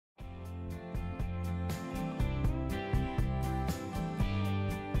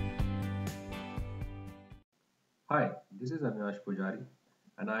Hi, this is Avinash Pujari,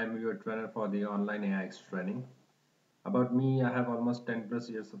 and I am your trainer for the online AIX training. About me, I have almost 10 plus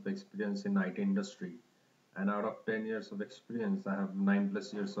years of experience in IT industry, and out of 10 years of experience, I have 9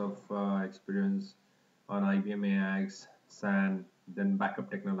 plus years of experience on IBM AIX, SAN, then backup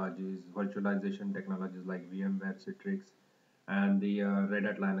technologies, virtualization technologies like VMware, Citrix, and the Red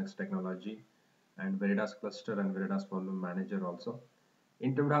Hat Linux technology, and Veritas Cluster and Veritas Volume Manager also.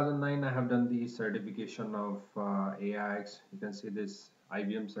 In 2009, I have done the certification of AIX. You can see this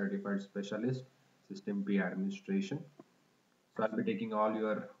IBM Certified Specialist System P Administration. So I'll be taking all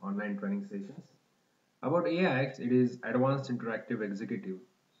your online training sessions. About AIX, it is Advanced Interactive Executive.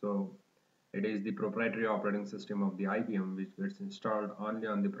 So it is the proprietary operating system of the IBM which gets installed only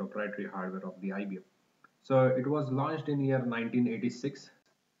on the proprietary hardware of the IBM. So it was launched in year 1986.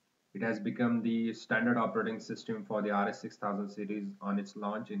 It has become the standard operating system for the RS6000 series on its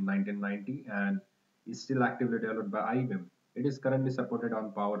launch in 1990 and is still actively developed by IBM. It is currently supported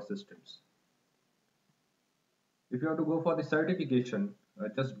on power systems. If you want to go for the certification,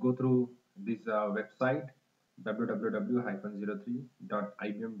 just go through this website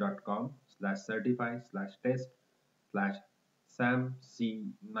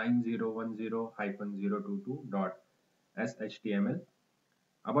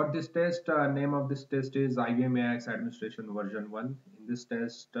About this test, name of this test is IBM AIX Administration version 1. In this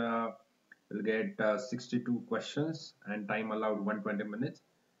test, we'll get 62 questions and time allowed 120 minutes.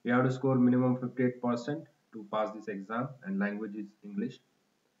 You have to score minimum 58% to pass this exam, and language is English.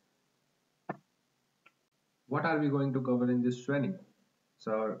 What are we going to cover in this training?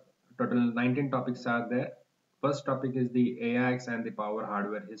 So total 19 topics are there. First topic is the AIX and the power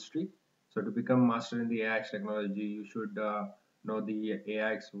hardware history. So to become master in the AIX technology, you should know the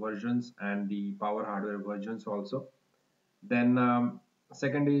AIX versions and the power hardware versions also. Then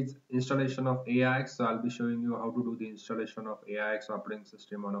second is installation of AIX. So I'll be showing you how to do the installation of AIX operating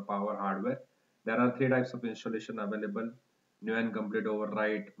system on a power hardware. There are three types of installation available: new and complete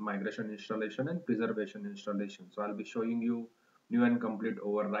overwrite, migration installation, and preservation installation. So I'll be showing you new and complete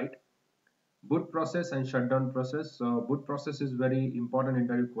overwrite. Boot process and shutdown process. So boot process is very important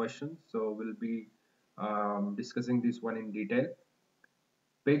interview question. So we'll be discussing this one in detail.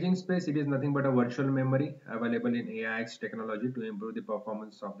 Paging space, it is nothing but a virtual memory available in AIX technology to improve the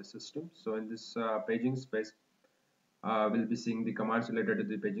performance of the system. So in this paging space, we'll be seeing the commands related to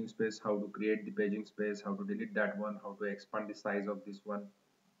the paging space, how to create the paging space, how to delete that one, how to expand the size of this one.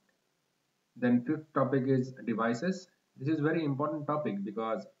 Then fifth topic is devices. This is very important topic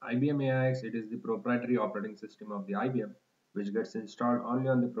because IBM AIX, it is the proprietary operating system of the IBM, which gets installed only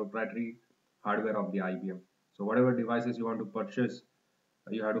on the proprietary hardware of the IBM. So whatever devices you want to purchase,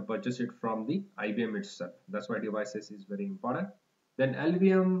 you have to purchase it from the IBM itself. That's why devices is very important. Then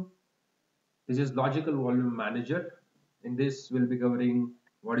LVM, this is logical volume manager. In this we'll be covering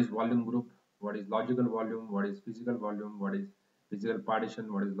what is volume group, what is logical volume, what is physical volume, what is physical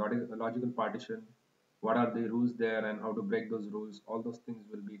partition, what is logical partition, what are the rules there and how to break those rules. All those things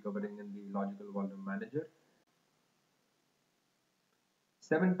will be covering in the logical volume manager.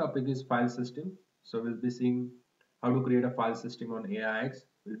 Seventh topic is file system. So we'll be seeing how to create a file system on AIX.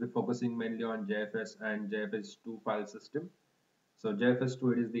 We'll be focusing mainly on JFS and JFS2 file system. So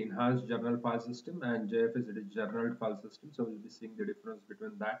JFS2, it is the enhanced general file system, and JFS, it is general file system. So we'll be seeing the difference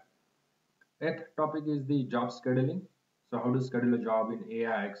between that. Eighth topic is the job scheduling. So how to schedule a job in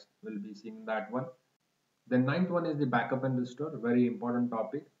AIX, we'll be seeing that one. The ninth one is the backup and restore, very important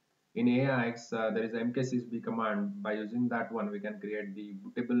topic. In AIX, there is mkcsb command. By using that one, we can create the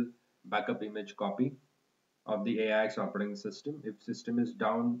bootable backup image copy of the AIX operating system. If system is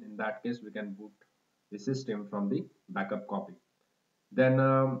down, in that case, we can boot the system from the backup copy. Then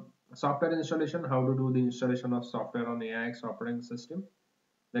software installation, how to do the installation of software on AIX operating system.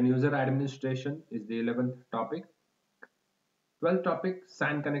 Then user administration is the 11th topic. 12th topic,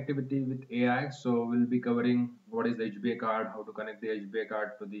 SAN connectivity with AIX. So we'll be covering what is the HBA card, how to connect the HBA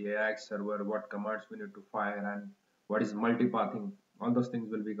card to the AIX server, what commands we need to fire, and what is multipathing. All those things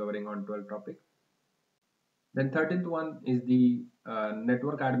we'll be covering on 12th topic. Then 13th one is the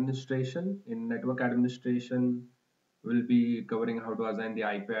network administration. In network administration, we'll be covering how to assign the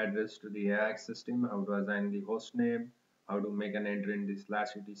IP address to the AIX system, how to assign the host name, how to make an entry in the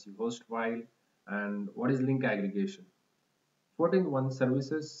 /etc host file, and what is link aggregation. 14th one,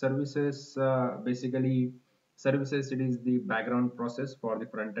 services. Services, basically services, it is the background process for the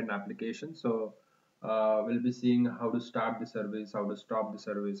front-end application. So we'll be seeing how to start the service, how to stop the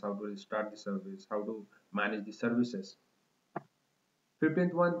service, how to restart the service, how to manage the services.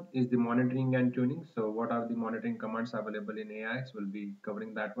 15th one is the monitoring and tuning. So what are the monitoring commands available in AIX? We'll be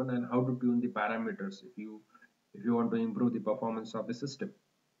covering that one, and how to tune the parameters. If you if you want to improve the performance of the system.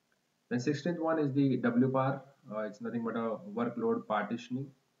 Then 16th one is the WPAR. It's nothing but a workload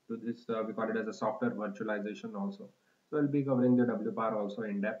partitioning. To this, we call it as a software virtualization also. So we'll be covering the WPAR also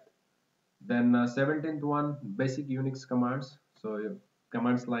in depth. Then 17th one, basic Unix commands. So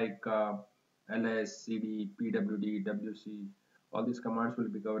commands like ls, cd, pwd, wc, all these commands will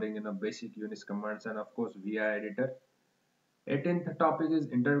be covering in a basic Unix commands, and of course VI editor. 18th topic is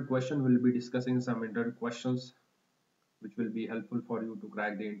interview question. We'll be discussing some interview questions which will be helpful for you to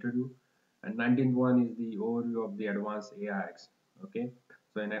crack the interview. And 19th one is the overview of the advanced AIX. Okay,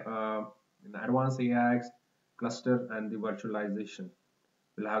 so in advanced AIX cluster and the virtualization,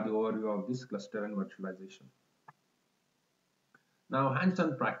 we'll have the overview of this cluster and virtualization. Now,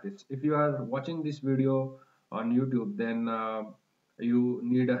 hands-on practice. If you are watching this video on YouTube, then you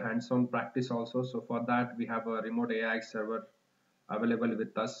need a hands-on practice also. So for that, we have a remote AIX server available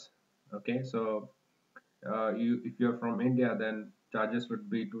with us. Okay, so if you're from India, then charges would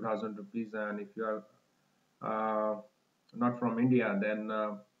be 2000 rupees, and if you are not from India, then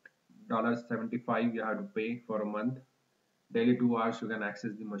 $75 you have to pay for a month. Daily 2 hours you can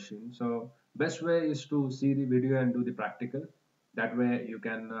access the machine. So best way is to see the video and do the practical. That way you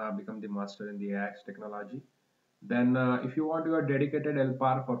can become the master in the AIX technology. Then if you want your dedicated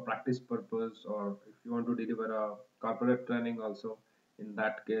LPAR for practice purpose, or if you want to deliver a corporate training also, in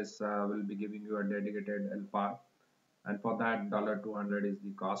that case we'll be giving you a dedicated LPAR, and for that $200 is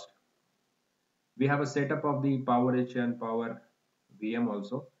the cost. We have a setup of the Power HA and Power VM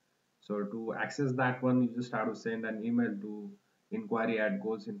also. So to access that one, you just have to send an email to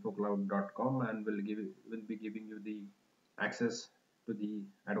inquiry@goalsinfocloud.com, and we'll be giving you the access to the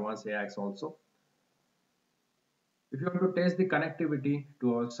advanced AIX also. If you want to test the connectivity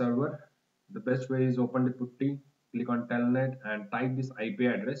to our server, the best way is open the putty, click on telnet and type this IP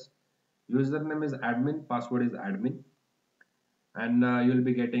address. Username is admin, password is admin, and you'll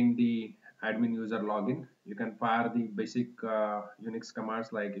be getting the admin user login. You can fire the basic Unix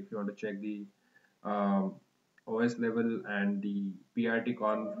commands, like if you want to check the OS level and the PRT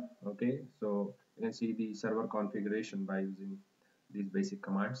conf. Okay, so you can see the server configuration by using these basic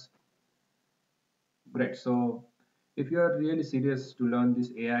commands. Great. So if you are really serious to learn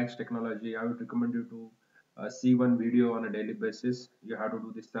this AIX technology, I would recommend you to see one video on a daily basis. You have to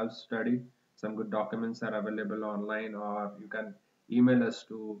do the self-study. Some good documents are available online, or you can email us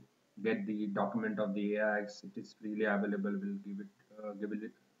to get the document of the AIX. It is freely available. We'll give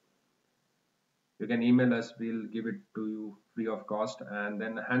it. You can email us. We'll give it to you free of cost. And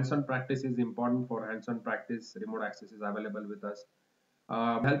then hands-on practice is important. For hands-on practice, remote access is available with us.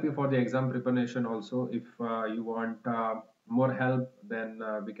 Help you for the exam preparation also. If you want more help, then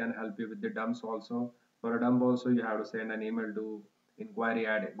we can help you with the dumps also. For a dump also, you have to send an email to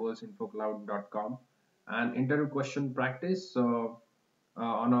inquiry@goalsinfocloud.com. And interview question practice. So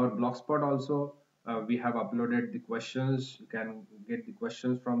on our blogspot also, we have uploaded the questions. You can get the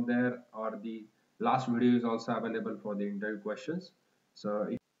questions from there, or the last video is also available for the interview questions. So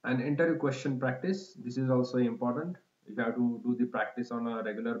an interview question practice, this is also important. You have to do the practice on a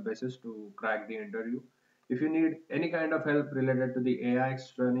regular basis to crack the interview. If you need any kind of help related to the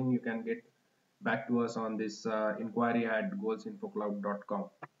AIX training, you can get back to us on this inquiry@goalsinfocloud.com.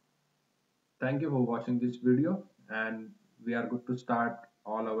 Thank you for watching this video, and we are good to start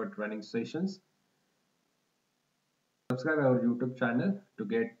all our training sessions. Subscribe our YouTube channel to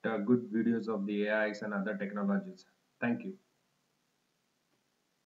get good videos of the AIX and other technologies. Thank you.